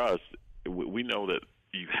 for us, we know that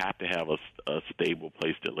you have to have a stable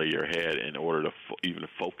place to lay your head in order to even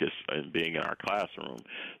focus and being in our classroom,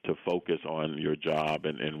 to focus on your job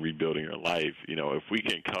and rebuilding your life. If we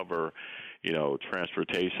can cover,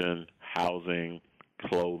 transportation, housing,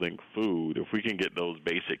 clothing, food, if we can get those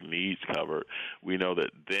basic needs covered, we know that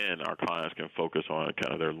then our clients can focus on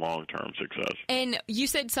kind of their long-term success. And you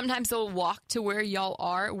said sometimes they'll walk to where y'all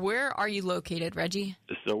are. Where are you located, Reggie?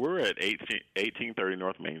 So we're at 1830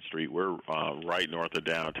 North Main Street. We're right north of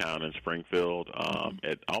downtown in Springfield,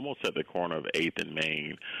 almost at the corner of 8th and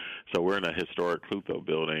Main. So we're in a historic Clupo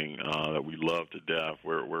building that we love to death.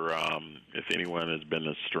 We're if anyone has been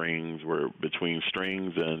to Strings, we're between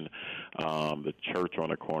Strings and the church on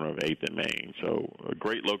the corner of 8th and Main. So a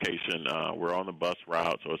great location. We're on the bus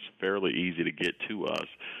route, so it's fairly easy to get to us.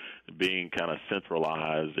 Being kind of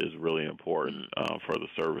centralized is really important for the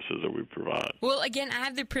services that we provide. Well, again, I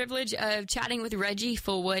have the privilege of chatting with Reggie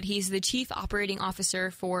Fullwood. He's the Chief Operating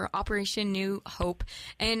Officer for Operation New Hope.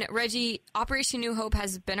 And Reggie, Operation New Hope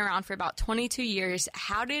has been around for about 22 years.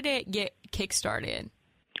 How did it get kick-started?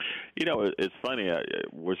 It's funny. I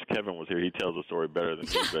wish Kevin was here. He tells the story better than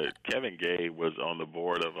me. But Kevin Gay was on the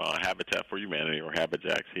board of Habitat for Humanity, or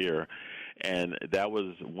HabitJax here. And that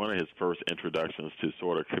was one of his first introductions to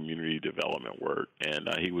sort of community development work. And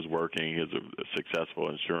he was working as a successful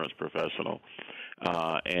insurance professional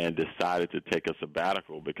and decided to take a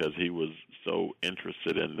sabbatical because he was so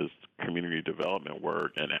interested in this community development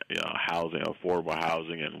work and housing, affordable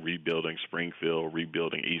housing, and rebuilding Springfield,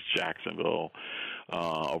 rebuilding East Jacksonville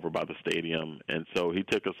over by the stadium. And so he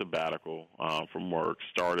took a sabbatical from work,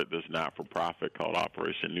 started this not-for-profit called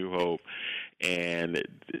Operation New Hope, and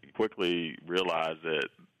quickly realized that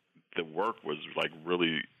the work was like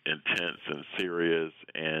really intense and serious,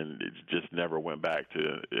 and it just never went back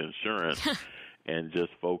to insurance. And just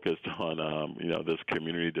focused on, this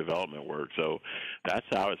community development work. So that's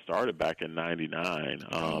how it started back in '99.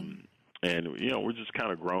 And, we're just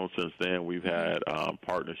kind of grown since then. We've had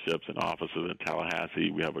partnerships and offices in Tallahassee.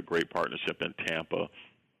 We have a great partnership in Tampa.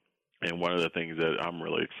 And one of the things that I'm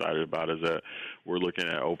really excited about is that we're looking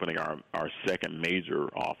at opening our second major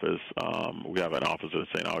office. We have an office in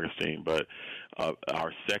St. Augustine, but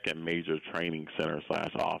our second major training center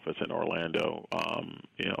 / office in Orlando,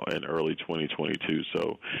 in early 2022.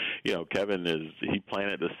 So, Kevin he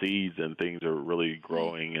planted the seeds, and things are really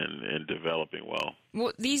growing and developing well.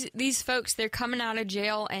 Well, these folks, they're coming out of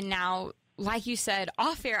jail, and now, like you said,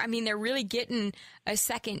 off air, they're really getting a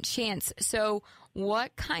second chance. So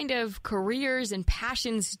what kind of careers and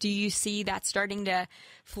passions do you see that's starting to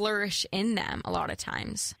flourish in them a lot of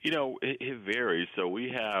times? It varies. So we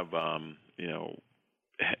have,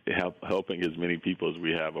 helping as many people as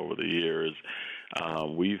we have over the years.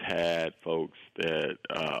 We've had folks that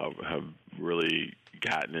have really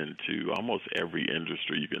gotten into almost every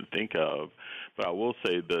industry you can think of. But I will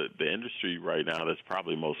say the industry right now that's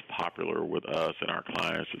probably most popular with us and our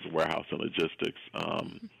clients is warehouse and logistics,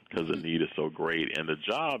 because the need is so great. And the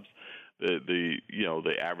jobs,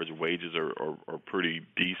 the average wages are pretty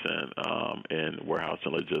decent in warehouse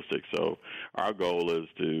and logistics. So our goal is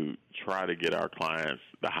to try to get our clients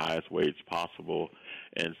the highest wage possible.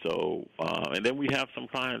 And so, and then we have some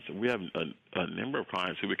clients, we have a number of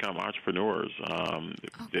clients who become entrepreneurs.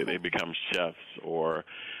 They become chefs or,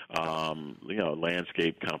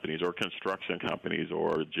 landscape companies or construction companies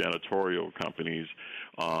or janitorial companies.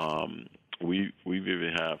 We've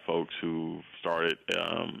even had folks who started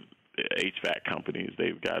HVAC companies.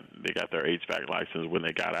 They got their HVAC license when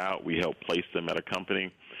they got out. We helped place them at a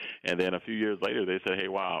company. And then a few years later, they said, hey,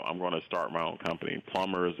 wow, I'm going to start my own company.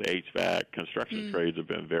 Plumbers, HVAC, construction trades have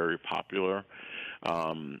been very popular.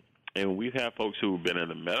 And we've had folks who have been in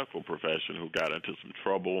the medical profession who got into some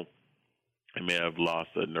trouble and may have lost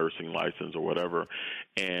a nursing license or whatever,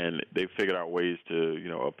 and they figured out ways to,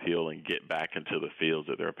 appeal and get back into the fields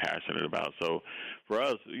that they're passionate about. So for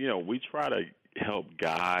us, we try to help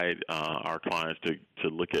guide our clients to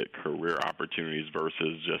look at career opportunities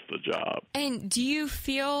versus just a job. And do you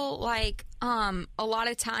feel like a lot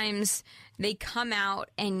of times they come out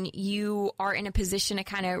and you are in a position to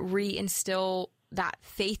kind of reinstill that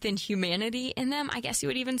faith in humanity in them, I guess you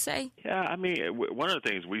would even say? Yeah, one of the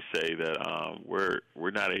things we say that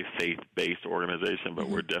we're not a faith-based organization, but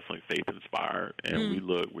we're definitely faith-inspired. And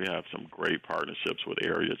we have some great partnerships with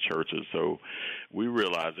area churches. So we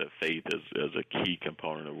realize that faith is a key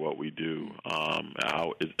component of what we do.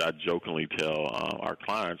 I jokingly tell our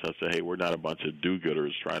clients, I say, hey, we're not a bunch of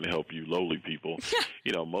do-gooders trying to help you lowly people.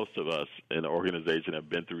 Most of us in the organization have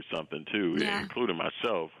been through something too, including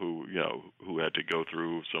myself, who had to go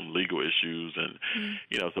through some legal issues and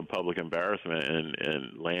some public embarrassment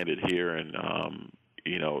and landed here. And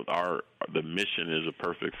the mission is a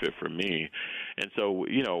perfect fit for me. And so,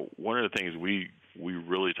 one of the things we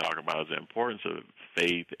really talk about is the importance of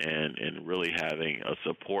faith and really having a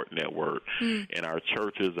support network. And our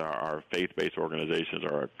churches, our faith-based organizations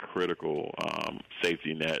are a critical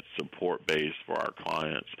safety net support base for our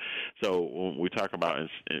clients. So when we talk about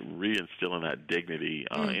reinstilling that dignity,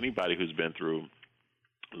 anybody who's been through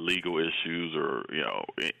legal issues or,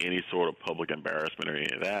 any sort of public embarrassment or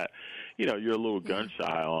any of that, you're a little gun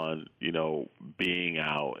shy on, being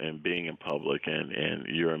out and being in public, and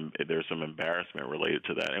there's some embarrassment related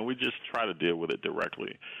to that. And we just try to deal with it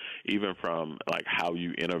directly, even from like how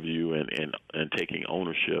you interview and taking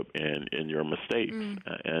ownership in your mistakes.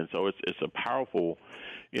 And so it's a powerful,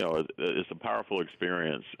 it's a powerful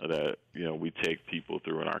experience that, we take people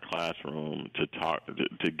through in our classroom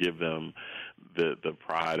to give them the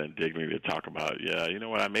pride and dignity to talk about,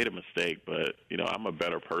 I made a mistake, but, I'm a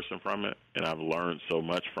better person from it, and I've learned so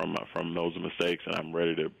much from those mistakes, and I'm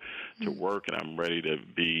ready to work, and I'm ready to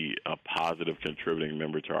be a positive contributing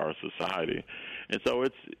member to our society. And so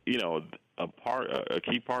it's, a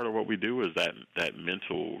key part of what we do is that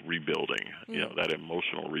mental rebuilding, that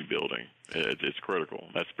emotional rebuilding. It's critical,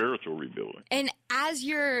 that spiritual rebuilding. And as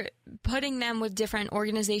you're putting them with different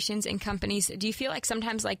organizations and companies, do you feel like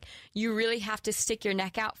sometimes like you really have to stick your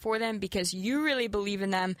neck out for them because you really believe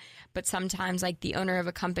in them, but sometimes like the owner of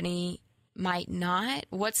a company might not?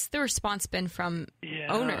 What's the response been from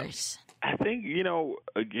owners? I think,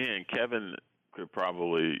 again, Kevin could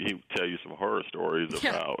probably tell you some horror stories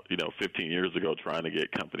about 15 years ago trying to get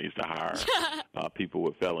companies to hire people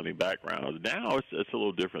with felony backgrounds. Now it's a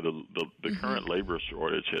little different. The current labor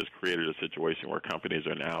shortage has created a situation where companies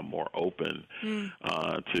are now more open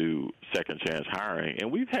to second chance hiring, and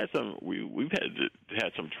we've had some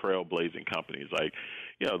trailblazing companies like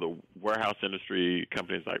the warehouse industry,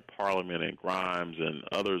 companies like Parliament and Grimes and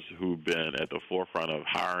others who've been at the forefront of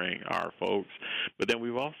hiring our folks. But then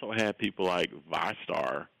we've also had people like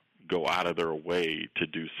ViStar go out of their way to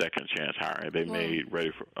do second chance hiring. They made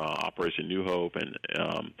Ready for Operation New Hope and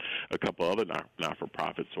a couple other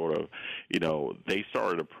not-for-profits they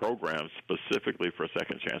started a program specifically for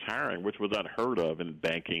second chance hiring, which was unheard of in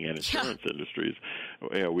banking and insurance industries.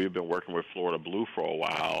 We've been working with Florida Blue for a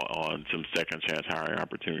while on some second chance hiring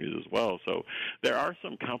opportunities as well. So there are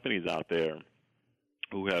some companies out there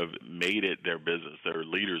who have made it their business. Their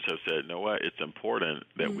leaders have said, what, it's important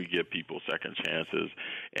that we give people second chances,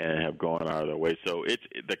 and have gone out of their way. So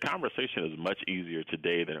the conversation is much easier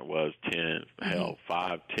today than it was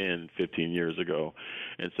 5, 10, 15 years ago.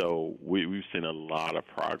 And so we've seen a lot of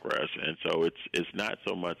progress. And so it's not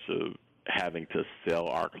so much of having to sell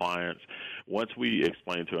our clients. Once we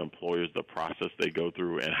explain to employers the process they go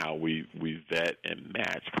through and how we vet and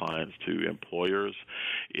match clients to employers,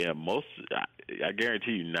 I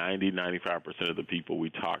guarantee you 90-95% of the people we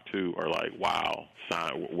talk to are like, wow,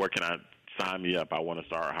 where can I sign me up? I want to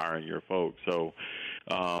start hiring your folks. So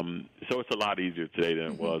it's a lot easier today than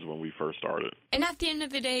it was when we first started. And at the end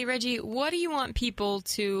of the day, Reggie, what do you want people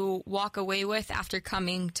to walk away with after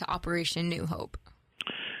coming to Operation New Hope?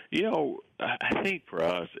 I think for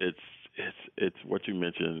us, it's what you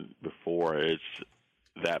mentioned before. It's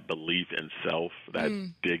that belief in self, that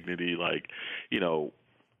dignity. Like,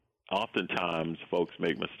 oftentimes folks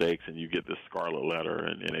make mistakes and you get this scarlet letter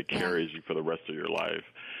and it carries you for the rest of your life.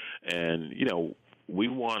 And, we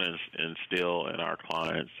want to instill in our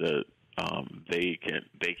clients that they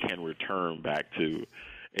can return back to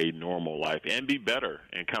a normal life and be better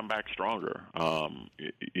and come back stronger.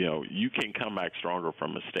 You can come back stronger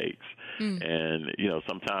from mistakes. And,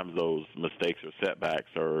 sometimes those mistakes or setbacks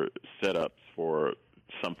are setups for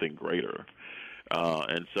something greater.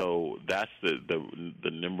 And so that's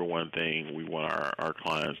the number one thing we want our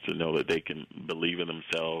clients to know, that they can believe in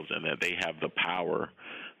themselves and that they have the power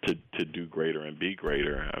to do greater and be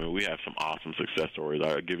greater. I mean, we have some awesome success stories.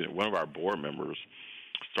 I'll give you one of our board members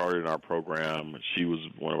started in our program. She was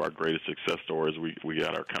one of our greatest success stories. We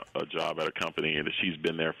got her a job at a company, and she's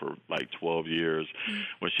been there for like 12 years.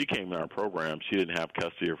 When she came in our program, she didn't have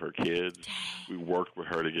custody of her kids. We worked with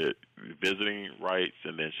her to get visiting rights,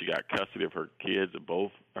 and then she got custody of her kids.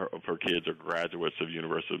 Both of her kids are graduates of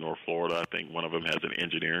University of North Florida. I think one of them has an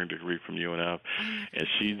engineering degree from UNF, and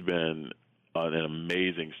she's been an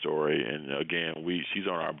amazing story. And again, she's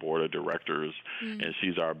on our board of directors, and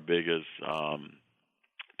she's our biggest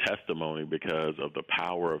testimony because of the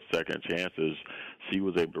power of second chances. She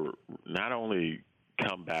was able to not only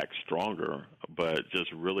come back stronger, but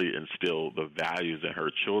just really instill the values in her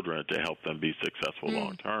children to help them be successful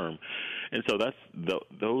long term. And so that's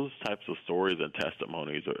those types of stories and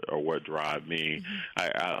testimonies are what drive me.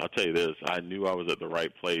 I'll tell you this, I knew I was at the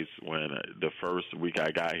right place when the first week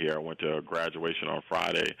I got here. I went to a graduation on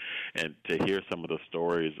Friday, and to hear some of the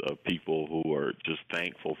stories of people who are just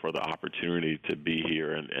thankful for the opportunity to be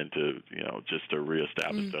here and to, just to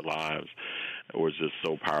reestablish their lives was just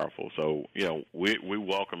so powerful. So, we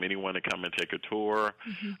welcome anyone to come and take a tour.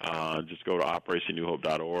 Just go to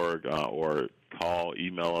operationnewhope.org or call,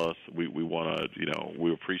 email us. We want to,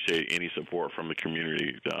 we appreciate any support from the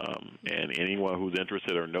community. And anyone who's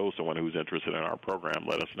interested or knows someone who's interested in our program,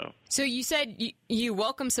 let us know. So you said you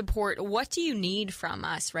welcome support. What do you need from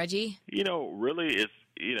us, Reggie? Really, it's,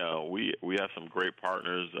 we have some great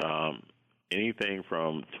partners. Anything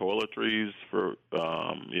from toiletries for,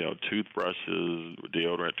 toothbrushes,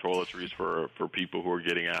 deodorant, toiletries for people who are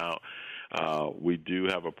getting out. We do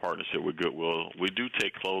have a partnership with Goodwill. We do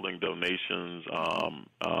take clothing donations.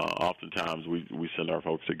 Oftentimes we send our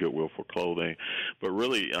folks to Goodwill for clothing. But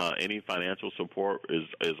really, any financial support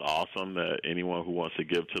is awesome, that anyone who wants to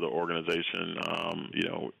give to the organization,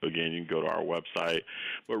 again, you can go to our website.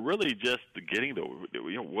 But really just getting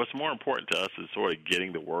what's more important to us is sort of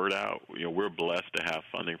getting the word out. We're blessed to have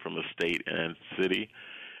funding from the state and city.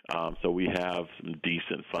 So we have some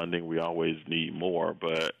decent funding. We always need more,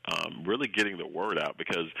 but really getting the word out,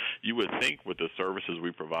 because you would think with the services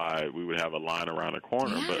we provide, we would have a line around the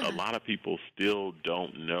corner, but a lot of people still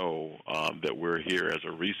don't know that we're here as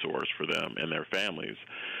a resource for them and their families.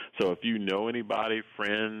 So if you know anybody,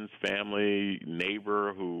 friends, family,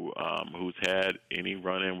 neighbor who's had any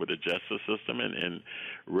run-in with the justice system and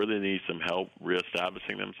really needs some help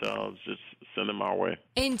reestablishing themselves, just send them our way.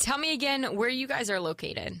 And tell me again where you guys are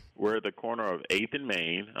located. We're at the corner of 8th and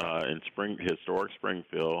Main in historic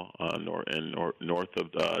Springfield, north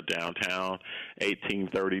of downtown,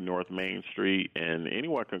 1830 North Main Street. And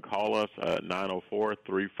anyone can call us at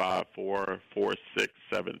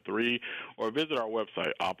 904-354-4673 or visit our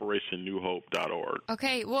website, operationnewhope.org.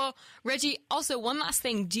 Okay. Well, Reggie, also one last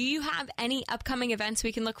thing. Do you have any upcoming events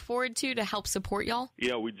we can look forward to help support y'all?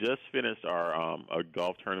 Yeah, we just finished our a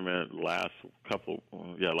golf tournament last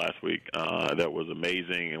week. That was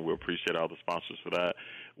amazing, and we appreciate all the sponsors for that.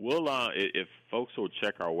 We'll if folks will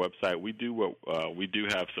check our website, we do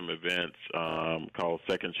have some events called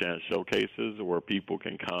Second Chance Showcases, where people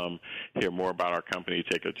can come hear more about our company,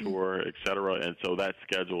 take a tour, et cetera. And so that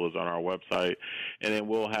schedule is on our website. And then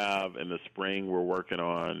we'll have in the spring, we're working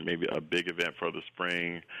on maybe a big event for the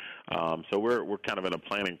spring. So we're kind of in a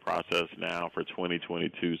planning process now for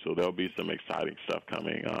 2022. So there'll be some exciting stuff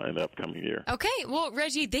coming in the upcoming year. Okay. Well,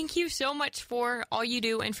 Reggie, thank you so much for all you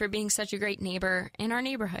do and for being such a great neighbor in our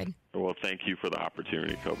neighborhood. Well, thank you for the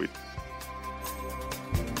opportunity, Kobe.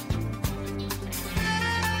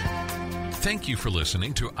 Thank you for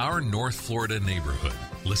listening to Our North Florida Neighborhood.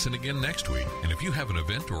 Listen again next week. And if you have an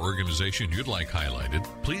event or organization you'd like highlighted,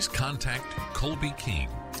 please contact Colby King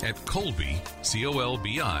at Colby,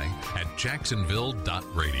 COLBI,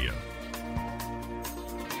 @jacksonville.radio.